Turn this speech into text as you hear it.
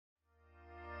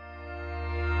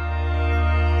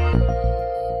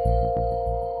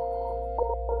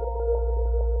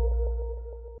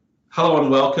Hello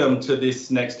and welcome to this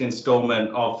next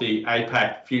instalment of the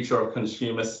APAC Future of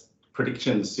Consumer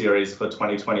Predictions series for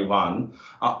 2021.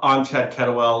 I'm Chad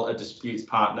Catterwell, a disputes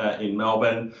partner in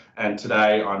Melbourne, and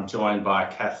today I'm joined by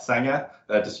Kathryn Sanger,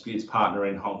 a disputes partner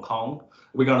in Hong Kong.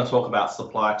 We're going to talk about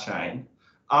supply chain.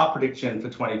 Our prediction for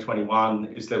 2021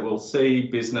 is that we'll see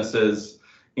businesses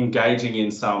engaging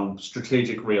in some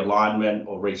strategic realignment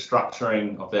or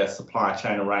restructuring of their supply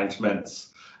chain arrangements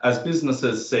as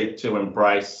businesses seek to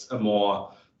embrace a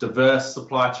more diverse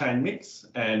supply chain mix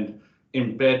and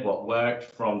embed what worked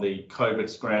from the COVID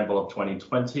scramble of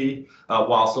 2020,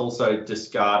 whilst also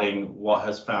discarding what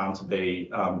has found to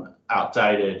be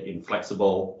outdated,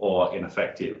 inflexible or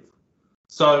ineffective.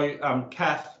 So,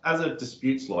 Kath, as a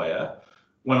disputes lawyer,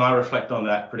 when I reflect on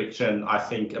that prediction, I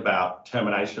think about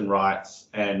termination rights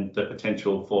and the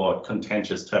potential for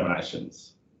contentious terminations.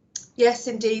 Yes,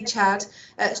 indeed, Chad.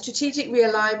 Strategic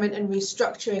realignment and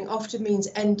restructuring often means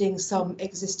ending some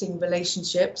existing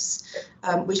relationships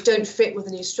which don't fit with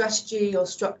a new strategy or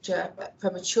structure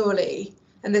prematurely.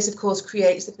 And this, of course,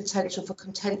 creates the potential for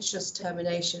contentious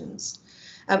terminations.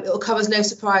 It will come as no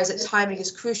surprise that timing is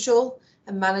crucial,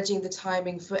 and managing the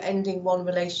timing for ending one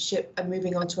relationship and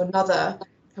moving on to another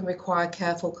can require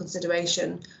careful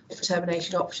consideration of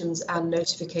termination options and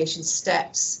notification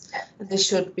steps. And this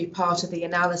should be part of the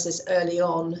analysis early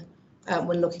on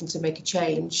when looking to make a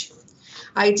change.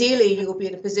 Ideally, you will be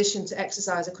in a position to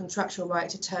exercise a contractual right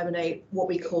to terminate what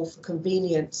we call for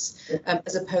convenience,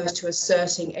 as opposed to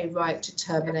asserting a right to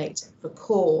terminate for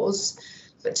cause.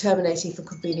 But terminating for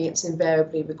convenience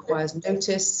invariably requires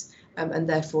notice and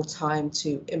therefore time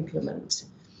to implement.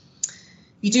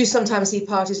 You do sometimes see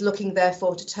parties looking,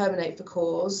 therefore, to terminate for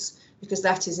cause because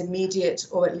that is immediate,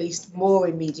 or at least more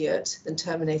immediate than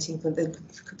terminating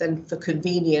than for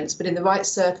convenience. But in the right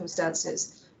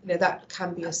circumstances, that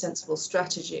can be a sensible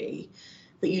strategy.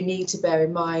 But you need to bear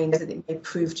in mind that it may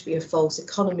prove to be a false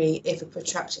economy if a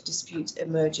protracted dispute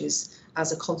emerges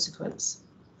as a consequence.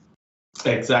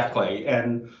 Exactly.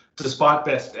 And despite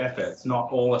best efforts,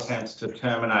 not all attempts to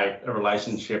terminate a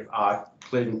relationship are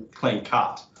clean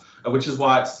cut, which is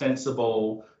why it's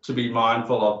sensible to be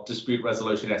mindful of dispute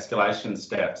resolution escalation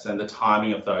steps and the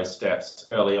timing of those steps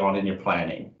early on in your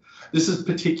planning. This is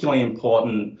particularly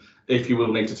important if you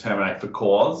will need to terminate for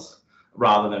cause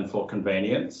rather than for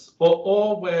convenience,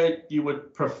 or where you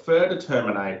would prefer to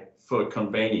terminate for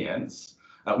convenience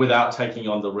without taking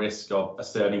on the risk of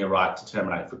asserting a right to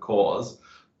terminate for cause,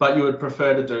 but you would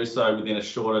prefer to do so within a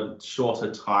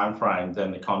shorter time frame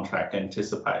than the contract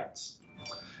anticipates.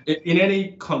 In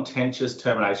any contentious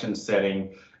termination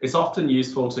setting, it's often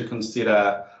useful to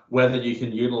consider whether you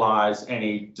can utilise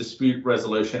any dispute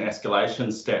resolution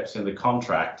escalation steps in the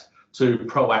contract to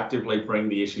proactively bring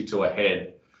the issue to a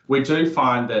head. We do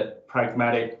find that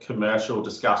pragmatic commercial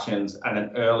discussions at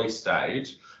an early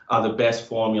stage are the best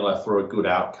formula for a good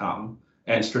outcome,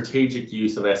 and strategic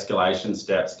use of escalation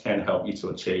steps can help you to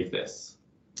achieve this.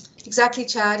 Exactly,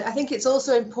 Chad. I think it's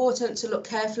also important to look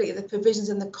carefully at the provisions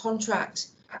in the contract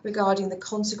regarding the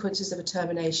consequences of a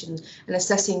termination and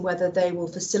assessing whether they will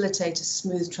facilitate a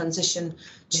smooth transition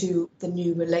to the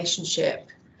new relationship.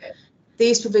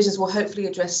 These provisions will hopefully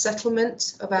address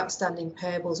settlement of outstanding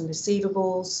payables and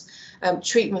receivables,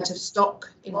 treatment of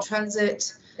stock in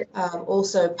transit,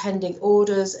 also pending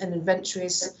orders and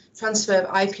inventories. Transfer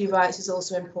of IP rights is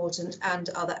also important, and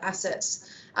other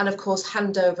assets, and of course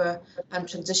handover and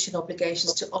transition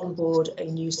obligations to onboard a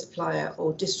new supplier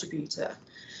or distributor.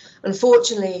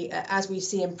 Unfortunately, as we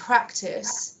see in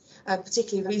practice,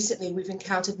 particularly recently, we've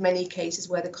encountered many cases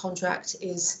where the contract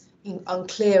is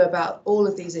unclear about all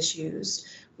of these issues,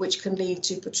 which can lead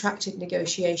to protracted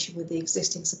negotiation with the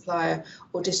existing supplier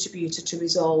or distributor to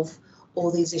resolve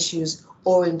all these issues,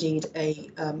 or indeed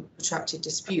a protracted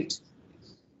dispute.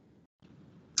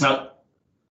 Now,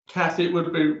 Kath, it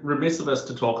would be remiss of us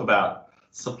to talk about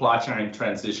supply chain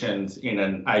transitions in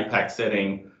an APAC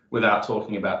setting without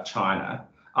talking about China.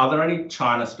 Are there any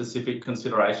China-specific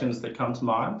considerations that come to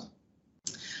mind?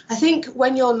 I think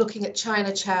when you're looking at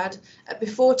China, Chad,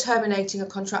 before terminating a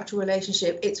contractual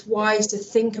relationship, it's wise to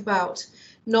think about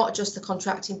not just the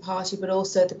contracting party, but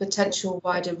also the potential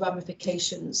wider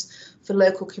ramifications for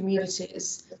local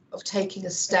communities of taking a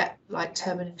step like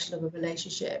termination of a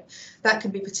relationship. That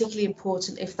can be particularly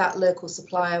important if that local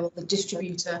supplier or the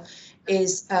distributor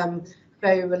is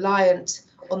very reliant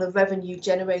on the revenue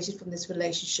generated from this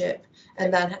relationship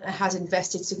and then has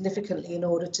invested significantly in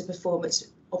order to perform its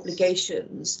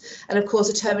obligations. And of course,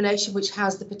 a termination which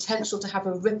has the potential to have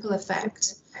a ripple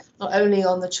effect, not only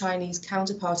on the Chinese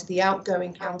counterparty, the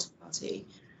outgoing counterparty,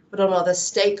 but on other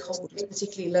stakeholders,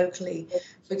 particularly locally.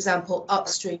 For example,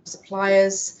 upstream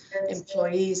suppliers,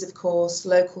 employees, of course,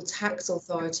 local tax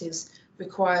authorities,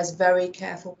 requires very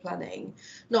careful planning,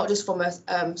 not just from a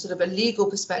sort of a legal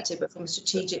perspective, but from a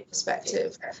strategic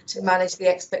perspective, to manage the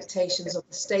expectations of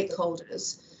the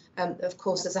stakeholders. Of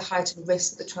course, there's a heightened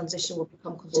risk that the transition will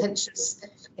become contentious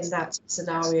in that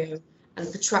scenario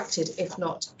and protracted if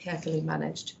not carefully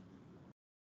managed.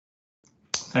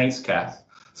 Thanks, Kath.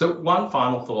 So one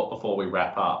final thought before we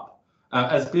wrap up.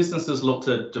 As businesses look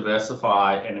to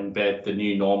diversify and embed the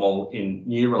new normal in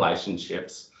new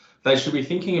relationships, they should be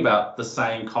thinking about the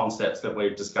same concepts that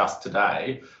we've discussed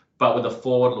today, but with a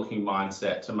forward-looking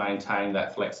mindset to maintain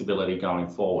that flexibility going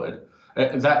forward.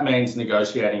 That means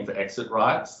negotiating for exit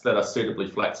rights that are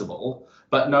suitably flexible,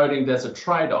 but noting there's a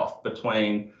trade-off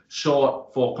between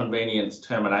short for convenience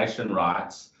termination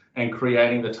rights and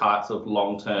creating the types of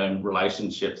long-term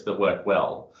relationships that work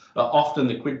well. Often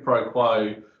the quid pro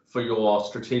quo for your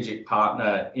strategic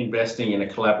partner investing in a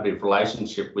collaborative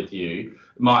relationship with you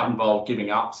might involve giving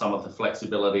up some of the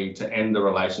flexibility to end the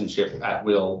relationship at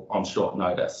will on short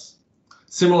notice.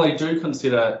 Similarly, do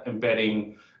consider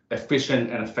embedding efficient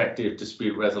and effective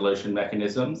dispute resolution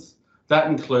mechanisms. That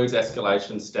includes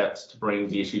escalation steps to bring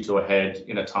the issue to a head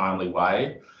in a timely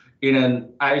way. In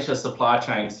an Asia supply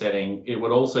chain setting, it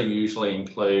would also usually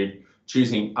include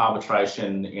choosing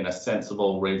arbitration in a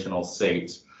sensible regional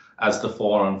seat as the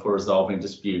forum for resolving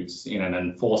disputes in an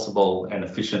enforceable and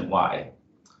efficient way.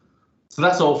 So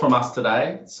that's all from us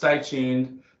today. Stay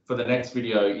tuned for the next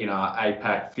video in our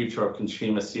APAC Future of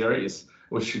Consumer series,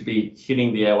 which should be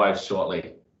hitting the airwaves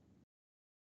shortly.